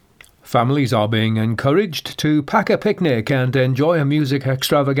Families are being encouraged to pack a picnic and enjoy a music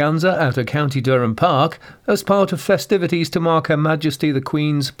extravaganza at a County Durham park as part of festivities to mark Her Majesty the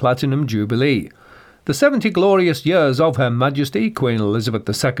Queen's Platinum Jubilee. The 70 glorious years of Her Majesty Queen Elizabeth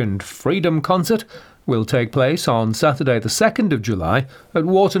II Freedom Concert will take place on Saturday the 2nd of July at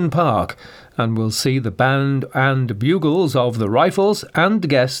Wharton Park and will see the band and bugles of the Rifles and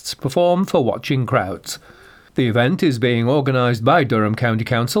guests perform for watching crowds. The event is being organised by Durham County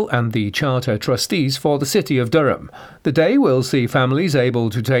Council and the Charter Trustees for the City of Durham. The day will see families able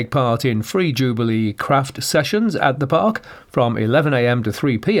to take part in free Jubilee craft sessions at the park from 11 a.m. to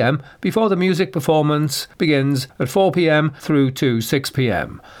 3 p.m. before the music performance begins at 4 p.m. through to 6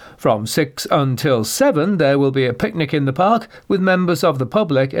 p.m. From 6 until 7 there will be a picnic in the park with members of the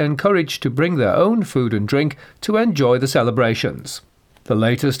public encouraged to bring their own food and drink to enjoy the celebrations. The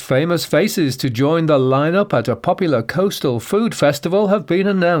latest famous faces to join the lineup at a popular coastal food festival have been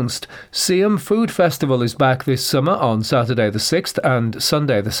announced. Seaham Food Festival is back this summer on Saturday the 6th and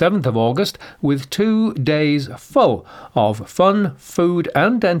Sunday the 7th of August with 2 days full of fun, food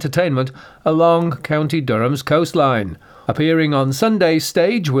and entertainment along County Durham's coastline. Appearing on Sunday's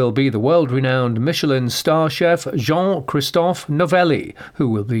stage will be the world-renowned Michelin star chef Jean-Christophe Novelli, who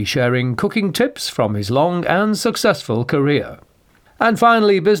will be sharing cooking tips from his long and successful career. And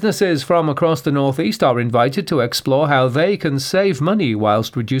finally, businesses from across the North East are invited to explore how they can save money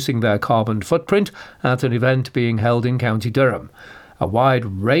whilst reducing their carbon footprint at an event being held in County Durham. A wide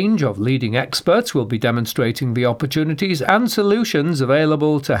range of leading experts will be demonstrating the opportunities and solutions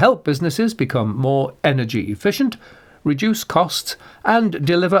available to help businesses become more energy efficient, reduce costs and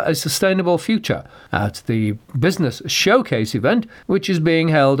deliver a sustainable future at the Business Showcase event, which is being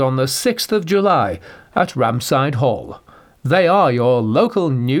held on the 6th of July at Ramside Hall. They are your local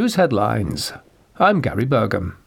news headlines. I'm Gary Burgum.